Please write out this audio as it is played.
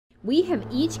We have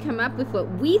each come up with what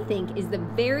we think is the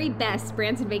very best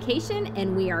Branson vacation,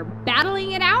 and we are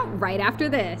battling it out right after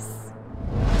this.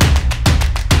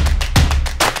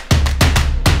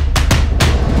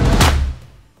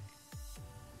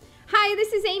 Hi,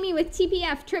 this is Amy with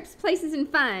TPF, Trips, Places, and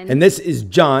Fun. And this is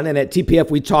John, and at TPF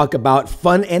we talk about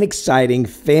fun and exciting,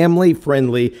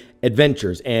 family-friendly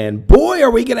adventures. And boy,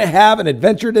 are we going to have an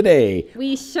adventure today.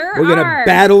 We sure We're going to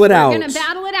battle it out. We're going to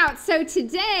battle it out. So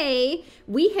today,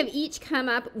 we have each come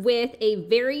up with a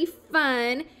very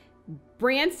fun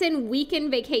Branson weekend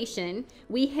vacation.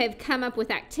 We have come up with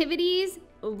activities,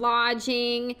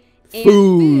 lodging, and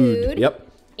food. Yep.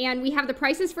 And we have the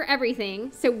prices for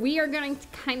everything. So we are going to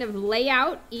kind of lay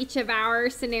out each of our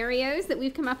scenarios that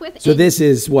we've come up with. So this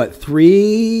is what,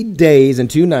 3 days and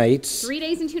 2 nights? 3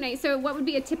 days and 2 nights. So what would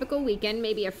be a typical weekend?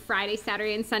 Maybe a Friday,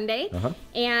 Saturday, and Sunday.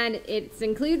 And it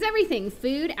includes everything: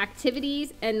 food,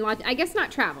 activities, and I guess not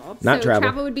travel. Not travel.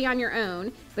 Travel would be on your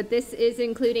own. But this is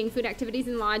including food, activities,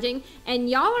 and lodging. And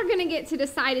y'all are going to get to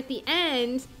decide at the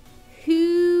end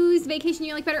whose vacation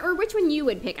you like better, or which one you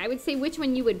would pick. I would say which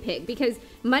one you would pick, because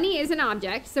money is an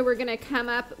object. So we're going to come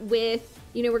up with,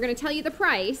 we're going to tell you the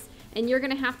price, and you're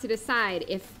going to have to decide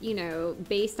if,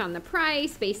 based on the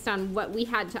price, based on what we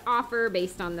had to offer,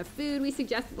 based on the food we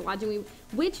suggested, the lodging,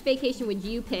 which vacation would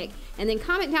you pick? And then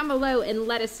comment down below and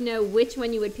let us know which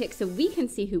one you would pick so we can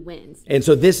see who wins. And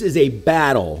so this is a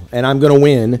battle, and I'm going to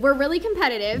win. We're really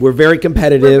competitive. We're very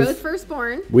competitive. We're both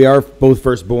firstborn. We are both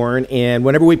firstborn, and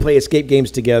whenever we play escape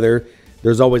games together,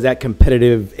 there's always that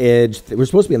competitive edge. We're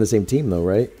supposed to be on the same team, though,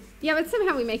 right? Yeah, but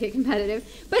somehow we make it competitive.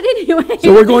 But anyway.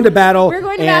 So we're going to battle. We're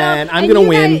going to battle. And I'm going to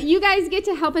win. You guys get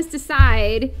to help us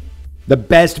decide the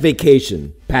best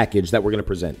vacation package that we're going to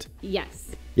present.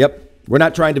 Yes. Yep. We're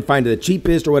not trying to find the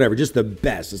cheapest or whatever, just the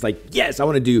best. It's like, yes, I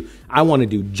want to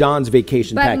do John's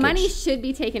vacation package. But money should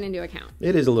be taken into account.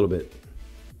 It is a little bit.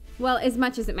 Well, as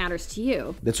much as it matters to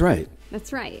you. That's right.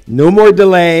 That's right. No more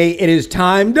delay. It is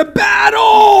time to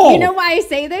battle. You know why I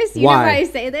say this? Why? You know why I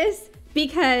say this?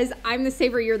 Because I'm the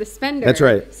saver, you're the spender. That's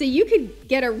right. So you could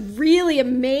get a really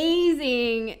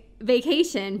amazing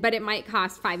vacation, but it might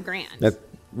cost $5,000.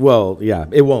 Well, yeah,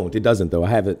 it won't. It doesn't, though.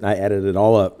 I added it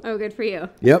all up. Oh, good for you.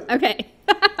 Yep. Okay.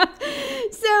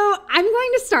 So I'm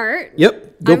going to start.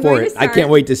 Yep. Go for it. I can't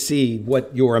wait to see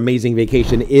what your amazing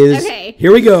vacation is. Okay.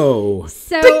 Here we go.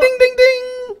 So ding, ding, ding,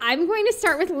 ding. I'm going to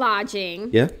start with lodging.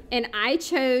 Yeah. And I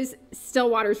chose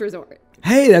Stillwater's Resort.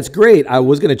 Hey, that's great. I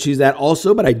was going to choose that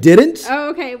also, but I didn't.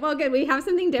 Oh, okay. Well, good. We have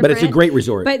something different. But it's a great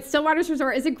resort. But Stillwater's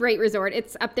Resort is a great resort.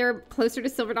 It's up there closer to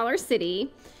Silver Dollar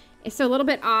City. It's a little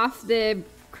bit off the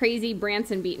crazy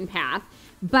Branson beaten path.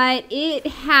 But it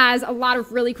has a lot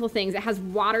of really cool things. It has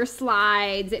water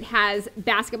slides. It has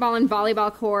basketball and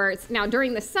volleyball courts. Now,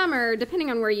 during the summer,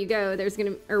 depending on where you go,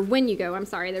 when you go,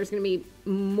 there's going to be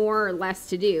more or less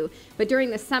to do. But during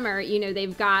the summer,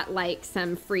 they've got like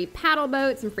some free paddle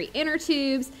boats and free inner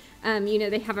tubes.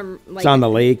 They have them like... It's on the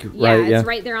lake, right? Yeah, it's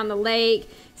right there on the lake.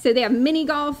 So they have mini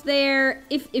golf there.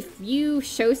 If you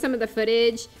show some of the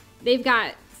footage, they've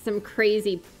got some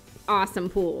crazy awesome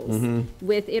pools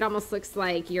with, it almost looks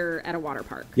like you're at a water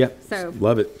park. Yep. So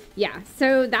love it. Yeah.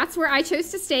 So that's where I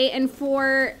chose to stay. And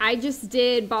I just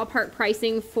did ballpark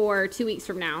pricing for 2 weeks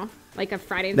from now, like a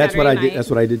Friday and Saturday night. That's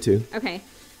what I did too. Okay.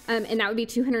 And that would be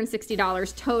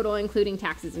 $260 total, including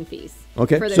taxes and fees.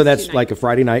 Okay. So that's like a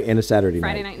Friday night and a Saturday night.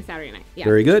 Friday night and Saturday night. Yeah.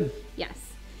 Very good. Yes.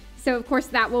 So, of course,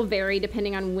 that will vary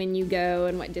depending on when you go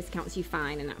and what discounts you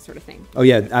find and that sort of thing. Oh,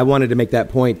 yeah. I wanted to make that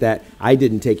point that I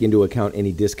didn't take into account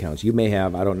any discounts. You may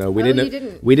have. I don't know. We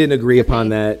didn't agree upon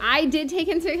that. I did take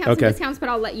into account some discounts, but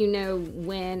I'll let you know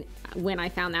when I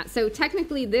found that. So,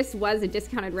 technically, this was a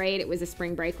discounted rate. It was a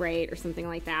spring break rate or something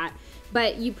like that.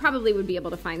 But you probably would be able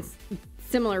to find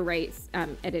similar rates at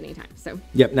any time. So.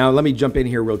 Yep. Now, let me jump in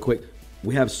here real quick.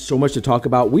 We have so much to talk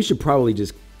about. We should probably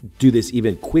just do this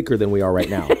even quicker than we are right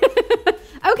now.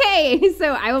 Okay,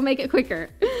 so I will make it quicker.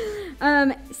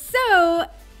 So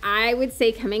I would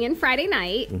say coming in Friday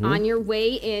night, on your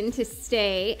way in to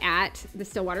stay at the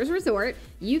Stillwater's Resort,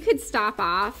 you could stop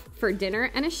off for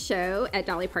dinner and a show at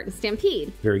Dolly, Parton,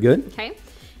 Stampede. Very good. Okay.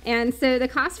 And so the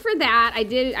cost for that,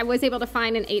 I was able to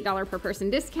find an $8 per person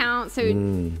discount.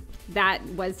 So that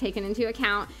was taken into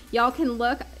account. Y'all can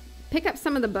pick up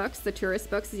some of the books, the tourist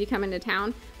books as you come into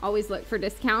town. Always look for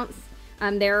discounts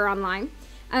there or online.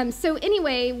 So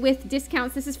anyway, with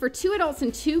discounts, this is for 2 adults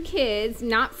and 2 kids,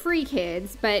 not free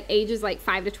kids, but ages like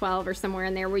 5 to 12 or somewhere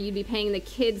in there where you'd be paying the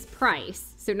kids'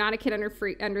 price. So not a kid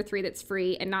under 3 that's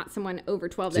free, and not someone over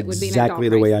 12 that would be an adult exactly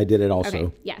the price. way I did it also.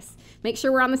 Okay, yes. Make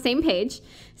sure we're on the same page.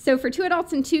 So for 2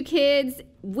 adults and 2 kids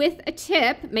with a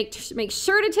tip, make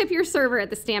sure to tip your server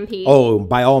at the Stampede. Oh,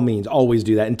 by all means, always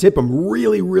do that. And tip them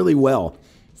really, really well.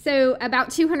 So about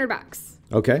 $200.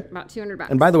 Okay. About $200.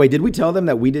 And by the way, did we tell them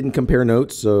that we didn't compare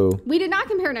notes? So we did not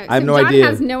compare notes. I have so no John idea.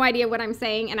 has no idea what I'm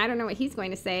saying, and I don't know what he's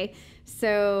going to say.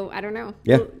 So I don't know.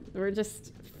 Yeah. We're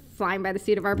just flying by the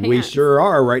seat of our pants. We sure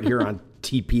are right here on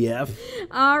TPF.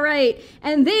 All right.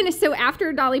 And then, so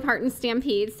after Dolly Parton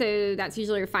Stampede, so that's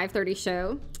usually your 5:30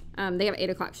 show. They have 8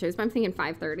 o'clock shows, but I'm thinking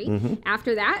 5:30.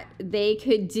 After that, they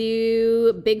could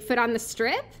do Bigfoot on the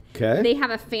Strip. Okay. They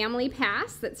have a family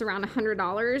pass that's around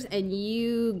 $100, and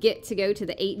you get to go to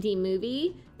the 8D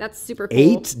movie. That's super cool.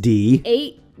 8D?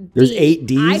 8D. There's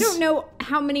 8Ds? I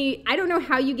don't know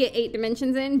how you get 8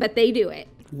 dimensions in, but they do it.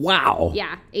 Wow.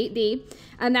 Yeah, 8D.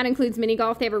 And that includes mini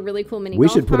golf. They have a really cool mini We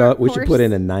golf should put course.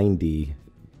 in a 9D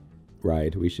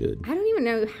ride. We should. I don't even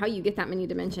know how you get that many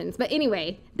dimensions. But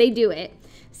anyway, they do it.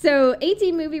 So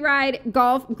 8D movie ride,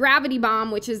 golf, gravity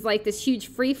bomb, which is like this huge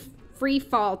free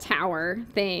fall tower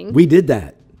thing. We did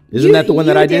that. Isn't that the one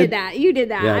that I did? You did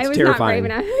that. Yeah, it's I was terrifying. not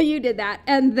brave enough. You did that.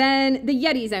 And then the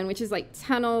Yeti Zone, which is like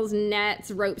tunnels, nets,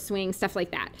 rope swings, stuff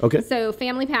like that. Okay. So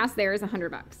family pass there is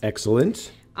 $100.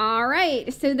 Excellent. All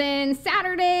right. So then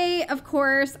Saturday, of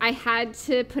course, I had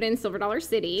to put in Silver Dollar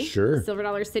City. Sure. Silver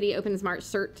Dollar City opens March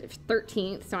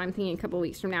 13th, so I'm thinking a couple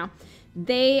weeks from now.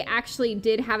 They actually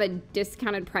did have a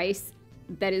discounted price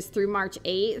that is through March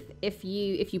 8th. If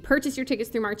you purchase your tickets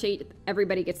through March 8th,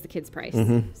 everybody gets the kids' price.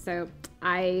 So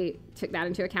I took that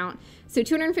into account. So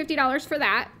 $250 for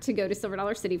that to go to Silver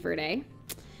Dollar City for a day.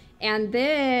 And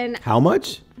then How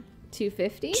much?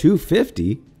 $250.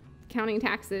 $250. Counting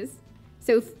taxes.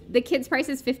 So the kids' price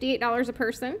is $58 a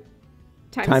person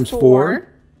Times 4.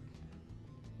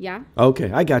 Yeah.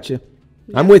 Okay, I got you.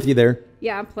 I'm with you there.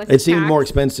 Yeah. Plus It seemed tax. more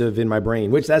expensive in my brain,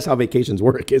 which that's how vacations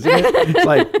work, isn't it? It's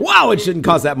like, wow, it shouldn't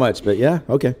cost that much, but yeah,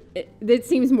 okay. It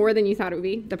seems more than you thought it would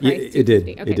be. The Yeah, price. it did.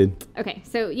 $250. It did. Okay.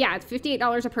 So yeah, it's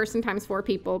 $58 a person times 4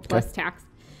 people plus tax.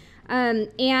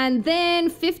 And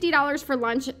then $50 for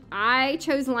lunch. I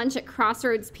chose lunch at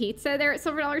Crossroads Pizza there at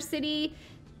Silver Dollar City.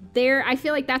 There, I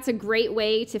feel like that's a great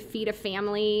way to feed a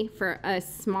family for a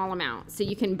small amount. So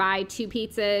you can buy 2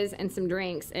 pizzas and some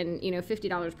drinks, and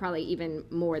 $50 probably even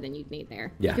more than you'd need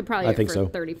there. Yeah, you could probably I get think for so.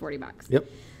 $30-$40. Yep.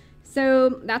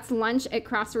 So that's lunch at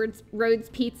Crossroads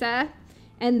Pizza.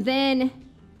 And then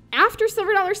after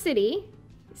Silver Dollar City,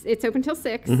 it's open till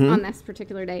 6 on this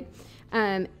particular day,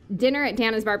 dinner at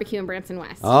Dana's Barbecue in Branson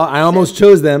West. Oh, I almost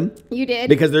chose them. You did?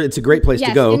 Because it's a great place to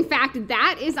Yes, go. in fact,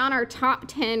 that is on our top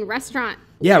 10 restaurant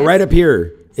Yeah, list. right up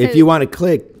here. If So- you want to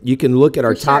click, you can look at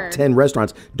our For top sure. 10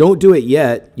 restaurants. Don't do it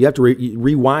yet. You have to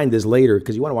rewind this later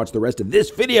because you want to watch the rest of this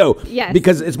video. Yes.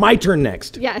 Because it's my turn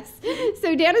next. Yes.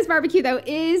 So Dana's Barbecue, though,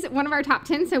 is one of our top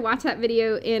 10. So watch that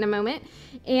video in a moment.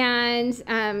 And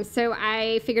so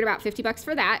I figured about $50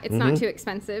 for that. It's not too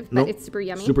expensive, but Nope. it's super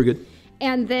yummy. Super good.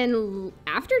 And then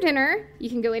after dinner, you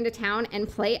can go into town and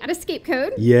play at Escape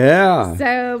Code. Yeah.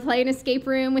 So play an escape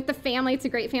room with the family. It's a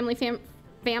great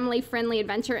family-friendly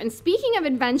adventure. And speaking of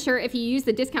adventure, if you use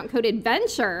the discount code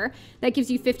ADVENTURE, that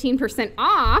gives you 15%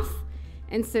 off.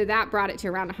 And so that brought it to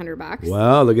around $100.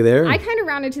 Wow, look at there. I kind of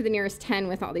rounded to the nearest 10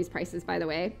 with all these prices, by the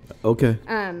way. Okay.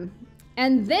 And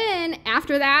then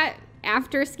after that,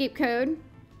 after Escape Code,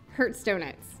 Hertz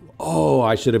Donuts. Oh,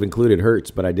 I should have included Hertz,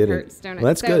 but I didn't. Hertz Donuts. Well,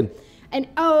 that's good. And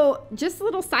just a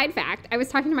little side fact. I was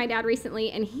talking to my dad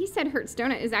recently, and he said Hertz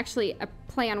Donut is actually a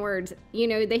play on words.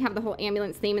 They have the whole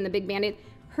ambulance theme and the big band-aid.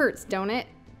 Hertz Donut.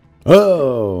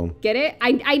 Oh. Get it?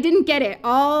 I didn't get it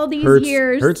all these Hertz,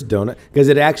 years. Hertz Donut. Because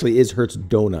it actually is Hertz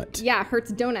Donut. Yeah,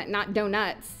 Hertz Donut, not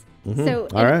donuts. So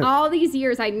All right. all these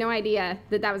years, I had no idea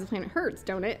that was a play on Hertz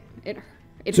Donut. It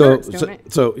hurts, don't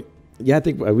it? So, yeah, I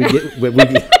think we get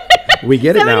we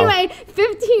get it So now. anyway,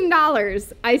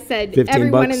 $15. I said 15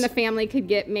 everyone bucks? in the family could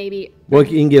get maybe. Well,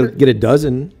 you can get a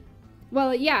dozen.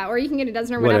 Well, yeah, or you can get a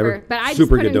dozen or Whatever. whatever. But I Super just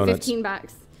put good in donuts.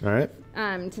 $15 All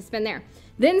right. to spend there.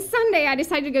 Then Sunday, I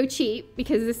decided to go cheap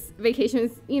because this vacation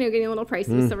is, getting a little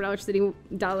pricey. Silver Dollar City,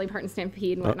 Dolly Parton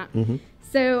Stampede and whatnot.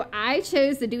 So I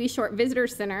chose the Dewey Short Visitor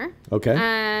Center. Okay.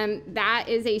 That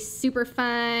is a super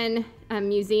fun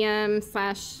museum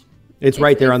slash. It's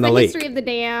right there on the lake. History of the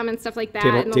dam and stuff like that.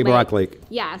 and the Table Rock Lake.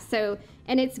 Yeah. So,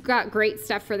 and it's got great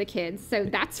stuff for the kids. So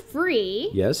that's free.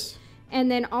 Yes. And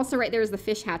then also right there is the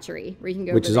fish hatchery where you can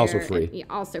go Which over is also there free. and, yeah,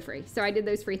 also free. So I did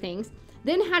those free things.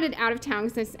 Then headed out of town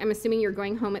because I'm assuming you're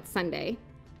going home at Sunday.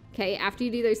 Okay, after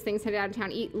you do those things, headed out of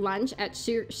town, eat lunch at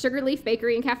Sugarleaf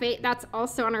Bakery and Cafe. That's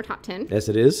also on our top 10. Yes,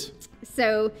 it is.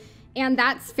 So, and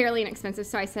that's fairly inexpensive.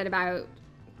 So I said about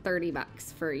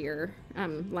 $30 for your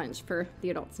lunch for the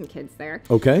adults and kids there.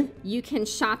 Okay. You can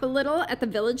shop a little at the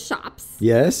Village Shops.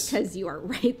 Yes. Because you are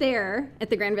right there at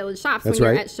the Grand Village Shops That's when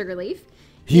you're right. at Sugarleaf.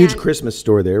 Huge And- Christmas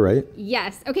store there, right?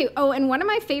 Yes. Okay. Oh, and one of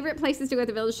my favorite places to go at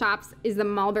the Village Shops is the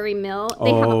Mulberry Mill.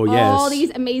 They Oh, have yes. all these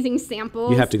amazing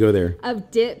samples. You have to go there. Of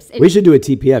dips. And We should do a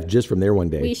TPF just from there one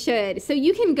day. we should. So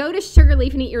you can go to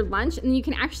Sugarleaf and eat your lunch, and you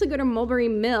can actually go to Mulberry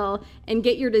Mill and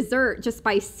get your dessert just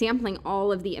by sampling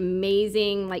all of the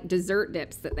amazing like dessert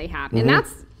dips that they have. And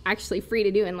that's actually free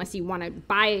to do unless you want to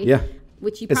buy. Yeah.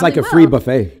 Which you It's probably like a will. free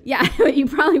buffet. Yeah, you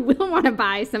probably will want to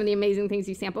buy some of the amazing things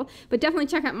you sample. But definitely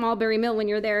check out Mulberry Mill when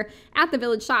you're there at the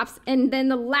Village Shops. And then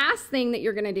the last thing that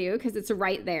you're going to do, because it's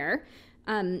right there,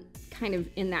 kind of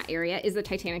in that area, is the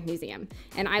Titanic Museum.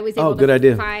 And I was able good to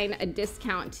idea. find a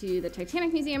discount to the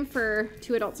Titanic Museum for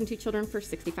 2 adults and 2 children for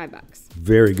 $65.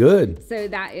 Very good. So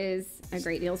that is a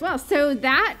great deal as well. So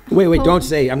that Wait, whole- don't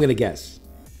say. I'm going to guess.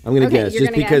 I'm going to Okay, guess. you're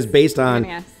Just gonna because guess. based You're on,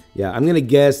 gonna guess. yeah, I'm going to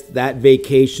guess that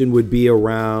vacation would be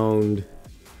around,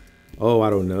 I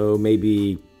don't know,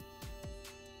 maybe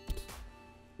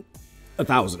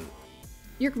 1,000.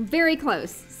 You're very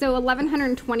close. So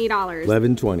 $1,120.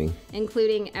 $1,120.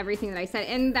 Including everything that I said.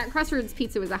 And that Crossroads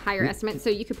Pizza was a higher estimate, so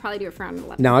you could probably do it for around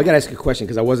 11. Now I got to ask a question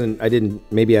because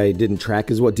maybe I didn't track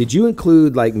as well. Did you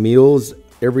include like meals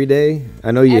every day?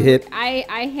 I know you hit.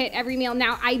 I hit every meal.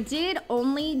 Now I did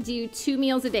only do 2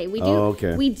 meals a day. We do. Oh,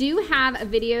 okay. We do have a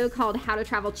video called "How to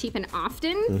Travel Cheap and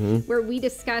Often," where we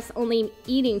discuss only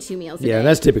eating 2 meals a day. Yeah,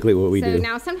 that's typically what we so do.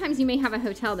 now sometimes you may have a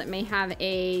hotel that may have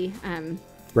a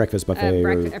Breakfast buffet.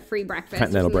 a free breakfast or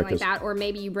continental something breakfast. like that, or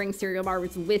maybe you bring cereal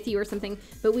bars with you or something.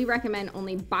 But we recommend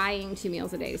only buying 2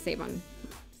 meals a day to save on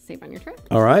your trip.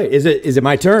 All right. Is it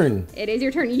my turn? It is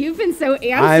your turn. You've been so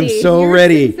antsy. I'm so You've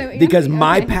ready been so because antsy.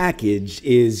 my Okay. package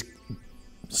is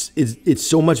it's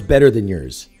so much better than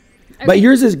yours. But Okay.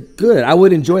 yours is good. I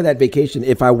would enjoy that vacation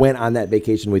if I went on that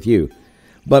vacation with you.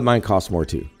 But mine costs more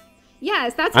too.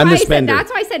 Yes, that's I'm why the I said. spender. That's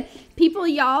why I said people,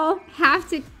 y'all have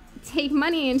to take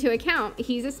money into account.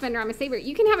 He's a spender. I'm a saver.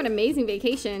 You can have an amazing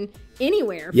vacation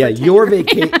anywhere. For Yeah, 10 your grand.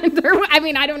 vacation. I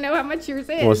mean, I don't know how much yours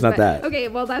is. Well, it's not but- that. Okay,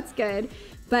 well that's good.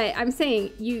 But I'm saying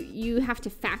you have to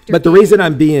factor. But the in- reason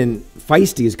I'm being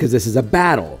feisty is because this is a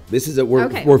battle. This is we're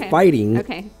Okay. fighting.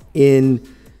 Okay.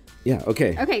 Yeah.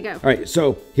 Okay. Okay, go. All right.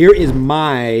 So here is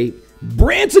my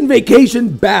Branson vacation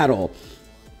battle.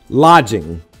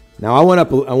 Lodging. Now I went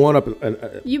up.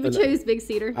 You chose Big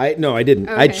Cedar. No, I didn't.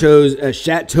 I Okay. chose a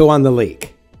Chateau on the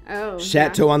Lake. Oh,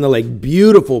 Chateau on the Lake,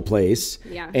 beautiful place.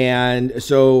 Yeah. And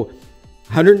so,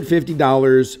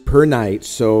 $150 per night.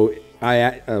 So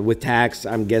I, with tax,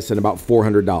 I'm guessing about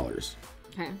 $400.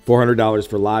 Okay. $400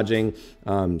 for lodging.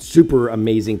 Super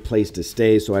amazing place to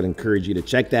stay. So I'd encourage you to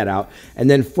check that out. And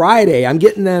then Friday, I'm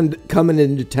getting them coming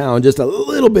into town just a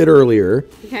little bit earlier.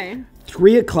 Okay.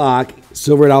 3 o'clock,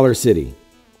 Silver Dollar City.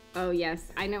 Oh yes,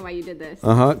 I know why you did this.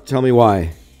 Tell me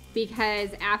why. Because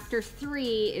after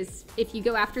 3 is, if you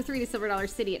go after 3 to Silver Dollar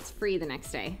City, it's free the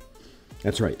next day.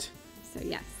 That's right. So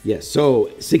yes. Yes. So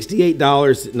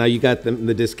 $68. Now you got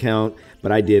the discount,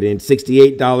 but I didn't.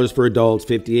 $68 for adults,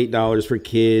 $58 for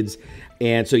kids.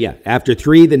 And so, yeah, after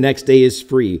 3, the next day is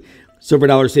free. Silver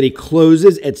Dollar City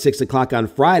closes at 6 o'clock on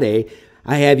Friday.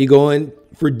 I have you going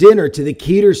for dinner to the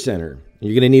Keeter Center.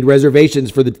 You're going to need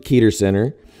reservations for the Keeter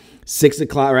Center. 6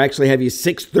 o'clock, or actually have you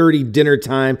 6:30 dinner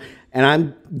time. And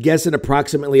I'm guessing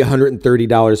approximately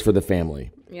 $130 for the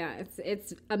family. Yeah,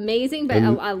 it's amazing, but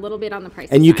a little bit on the price.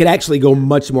 And you could actually go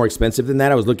much more expensive than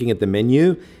that. I was looking at the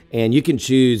menu, and you can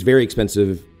choose very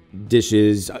expensive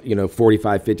dishes,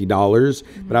 $45, $50.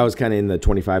 But I was kind of in the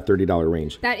 $25, $30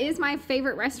 range. That is my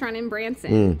favorite restaurant in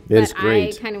Branson. it is but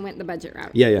great. I kind of went the budget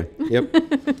route. Yeah.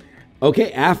 Yep.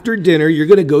 Okay, after dinner, you're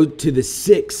going to go to the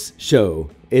 6 show.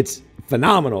 It's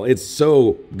phenomenal. It's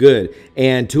so good.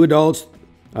 And 2 adults,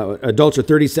 adults are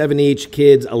 $37 each,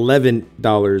 kids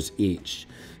 $11 each.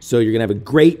 So you're going to have a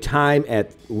great time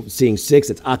at seeing 6.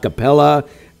 It's a cappella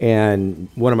and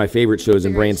one of my favorite shows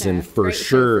in Great Branson show. for Great show,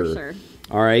 sure. for sure.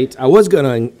 All right. I was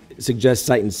going to suggest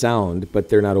Sight and Sound, but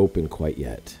they're not open quite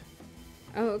yet.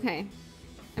 Oh, okay.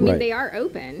 I mean, Right. they are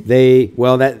open.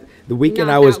 The weekend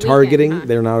Not I was that weekend, targeting, huh?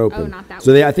 they're not open. Oh, not that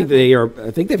So weekend. I think Okay. they are.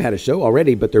 I think they've had a show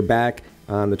already, but they're back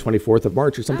on the 24th of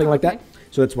March or something Oh, like okay. that.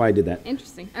 So that's why I did that.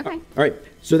 Interesting. Okay. All right.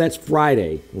 So that's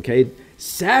Friday. Okay.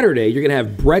 Saturday, you're going to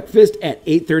have breakfast at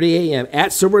 8:30 a.m.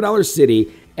 at Silver Dollar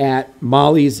City at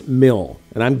Molly's Mill.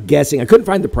 And I'm guessing, I couldn't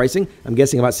find the pricing, I'm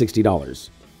guessing about $60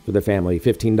 for the family.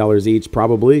 $15 each,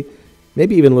 probably.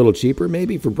 Maybe even a little cheaper,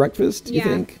 maybe, for breakfast, you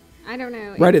think? I don't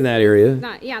know. Right in that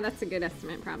area. Yeah, that's a good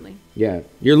estimate, probably. Yeah.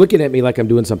 You're looking at me like I'm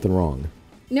doing something wrong.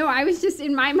 No, I was just,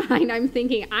 in my mind, I'm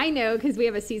thinking, I know because we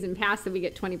have a season pass that we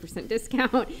get 20%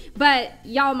 discount, but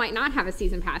y'all might not have a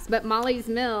season pass. But Molly's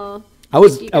Mill... I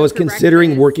was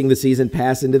considering working the season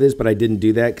pass into this, but I didn't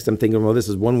do that because I'm thinking, well, this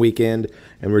is one weekend,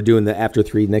 and we're doing the after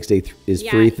 3, next day is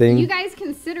free thing. You guys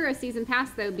consider a season pass,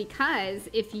 though, because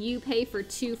if you pay for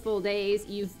 2 full days,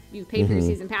 you've paid for your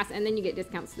season pass, and then you get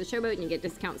discounts to the Showboat, and you get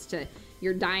discounts to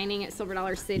your dining at Silver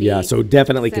Dollar City. Yeah, so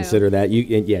definitely consider that.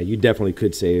 You definitely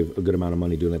could save a good amount of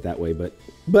money doing it that way,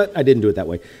 but I didn't do it that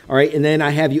way. All right, and then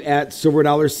I have you at Silver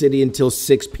Dollar City until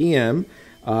 6 p.m.,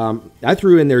 I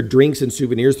threw in there drinks and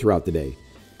souvenirs throughout the day.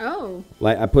 Oh.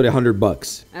 Like I put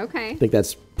 $100. Okay. I think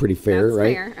that's pretty fair,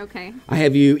 right? Fair. Okay. I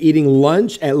have you eating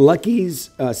lunch at Lucky's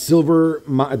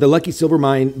the Lucky Silver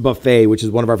Mine Buffet, which is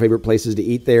one of our favorite places to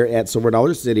eat there at Silver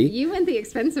Dollar City. You went the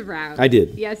expensive route. I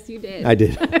did. Yes, you did. I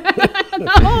did.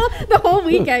 the whole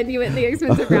weekend you went the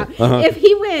expensive route. If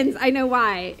he wins, I know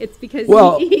why. It's because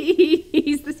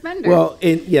he's the spender. Well,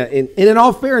 in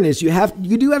all fairness, you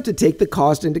do have to take the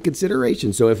cost into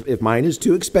consideration. So if mine is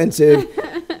too expensive,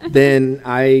 then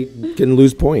I can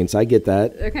lose points. I get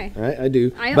that. Okay. I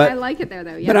do. I like it there,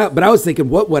 though. Yes. But I was thinking,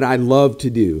 what would I love to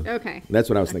do? Okay. That's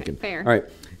what I was thinking. Fair. All right.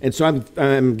 And so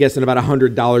I'm guessing about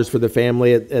 $100 for the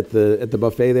family at the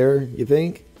buffet there. You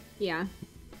think? Yeah.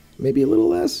 Maybe a little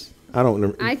less. I don't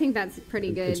know. I think that's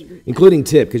pretty good, including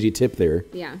tip because you tip there.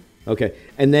 Yeah. Okay.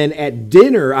 And then at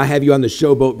dinner, I have you on the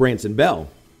Showboat Branson Belle.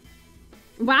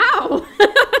 Wow.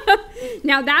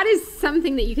 Now that is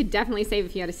something that you could definitely save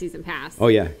if you had a season pass. Oh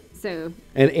yeah. So.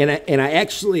 I've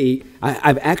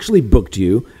actually booked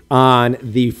you on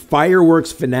the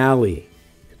fireworks finale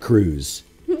cruise.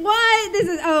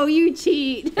 What? You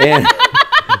cheat. And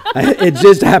it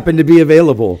just happened to be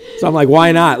available. So I'm like,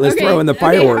 why not? Let's throw in the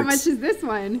fireworks. How much is this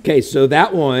one? Okay, so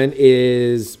that one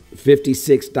is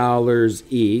 $56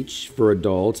 each for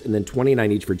adults and then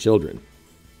 $29 each for children.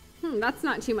 That's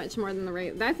not too much more than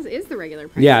that is the regular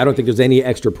price. Yeah, I don't think there's any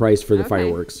extra price for the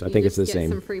fireworks. I think it's the same.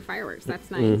 Some free fireworks.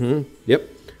 That's nice. Mm-hmm. Yep.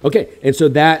 Okay, and so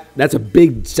that's a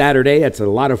big Saturday. That's a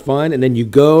lot of fun. And then you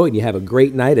go and you have a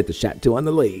great night at the Chateau on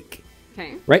the Lake.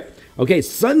 Okay. Right? Okay,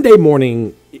 Sunday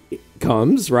morning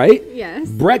comes, right? Yes.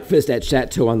 Breakfast at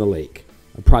Chateau on the Lake,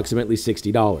 approximately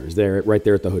 $60 right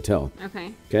there at the hotel.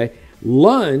 Okay. Okay.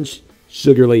 Lunch,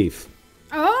 Sugar Leaf.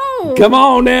 Oh. Come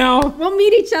on now. We'll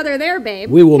meet each other there, babe.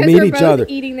 We will meet each other.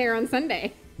 Eating there on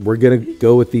Sunday. We're going to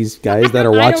go with these guys that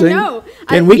are watching. I don't know.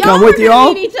 Can we come with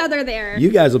y'all? Meet each other there. You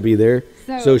guys will be there.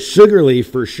 So Sugar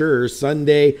Leaf for sure.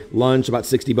 Sunday lunch, about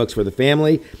 $60 for the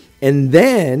family. And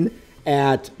then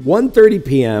at 1:30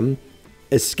 p.m.,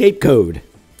 Escape Code.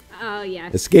 Oh,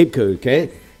 yes. Escape Code,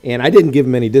 okay? And I didn't give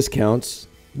them any discounts.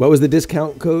 What was the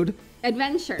discount code?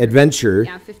 Adventure.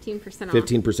 Yeah, 15% off.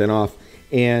 15% off.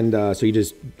 And so you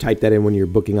just type that in when you're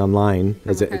booking online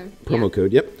as a promo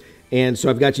code. Yep. And so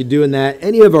I've got you doing that.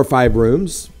 Any of our 5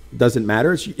 rooms, doesn't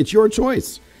matter. It's your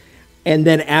choice. And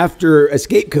then after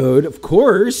Escape Code, of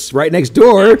course, right next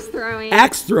door,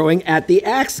 axe throwing at the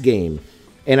Axe Game.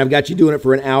 And I've got you doing it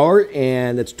for an hour,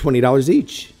 and that's $20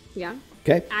 each. Yeah.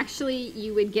 Okay. Actually,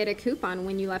 you would get a coupon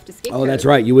when you left Escape Code. Oh, that's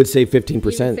right. You would save 15%. You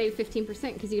would save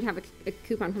 15% because you'd have a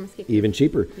coupon from Escape Code. Even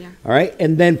cheaper. Yeah. All right.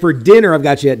 And then for dinner, I've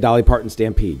got you at Dolly Parton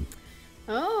Stampede.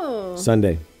 Oh.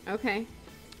 Sunday. Okay.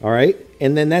 All right.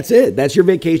 And then that's it. That's your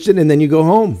vacation, and then you go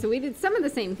home. So we did some of the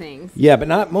same things. Yeah, but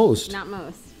not most. Not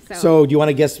most. So do you want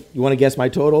to guess? You want to guess my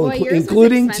total,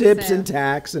 including tips and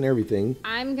tax and everything?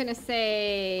 I'm gonna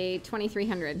say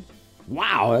 $2,300.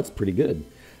 Wow, that's pretty good.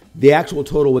 The actual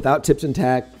total without tip and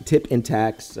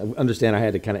tax. I understand I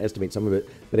had to kind of estimate some of it,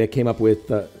 but I came up with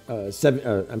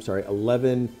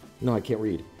 11. No, I can't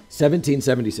read.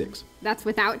 1776. That's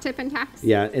without tip and tax.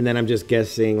 Yeah, and then I'm just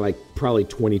guessing like probably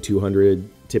 2,200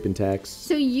 tip and tax.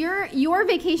 So your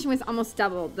vacation was almost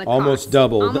double the cost.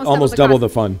 Almost double the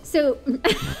fun. So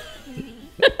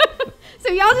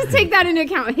so y'all just take that into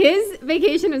account. His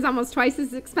vacation is almost twice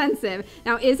as expensive.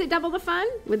 Now, is it double the fun?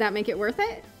 Would that make it worth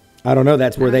it? I don't know.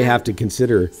 That's where they have to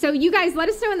consider. So you guys let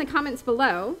us know in the comments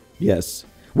below. Yes.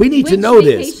 We need to know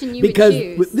this because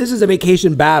this is a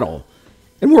vacation battle.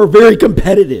 And we're very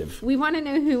competitive. We want to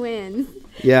know who wins.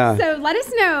 Yeah. So let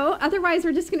us know. Otherwise,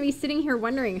 we're just going to be sitting here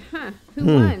wondering, who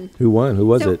won? Who won? Who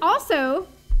was it? Also,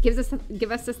 give us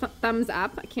a thumbs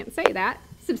up. I can't say that.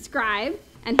 Subscribe.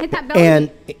 And hit that bell. And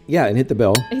hit the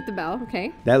bell. Hit the bell.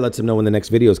 Okay. That lets them know when the next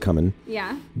video is coming.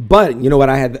 Yeah. But you know what?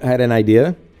 I had an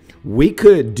idea. We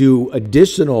could do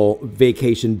additional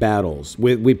vacation battles.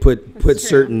 We put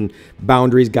certain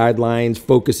boundaries, guidelines,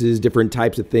 focuses, different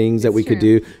types of things that we could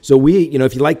do. So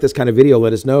if you like this kind of video,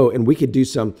 let us know, and we could do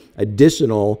some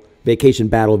additional vacation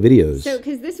battle videos. So,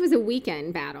 because this was a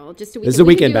weekend battle, just a weekend. This is a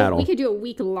weekend battle. We could do a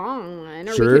week-long one,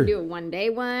 or Sure. we could do a one-day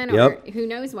one, or who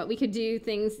knows what. We could do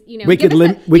things, We you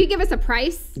could give us a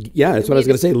price. Yeah, that's what I was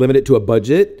going to say. Limit it to a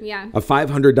budget. Yeah. A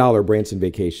 $500 Branson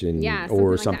vacation. Yeah,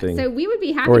 or like something. that. So we would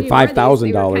be happy or to do more of these.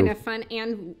 They $5,000. were kind of fun,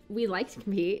 and we like to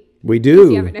compete. We do. If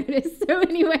you haven't noticed. So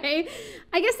anyway,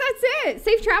 I guess that's it.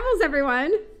 Safe travels,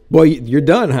 everyone. Well, you're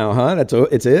done, huh?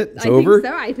 It's it. It's over. I think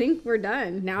so. I think we're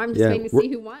done. Now I'm just waiting to see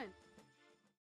who won.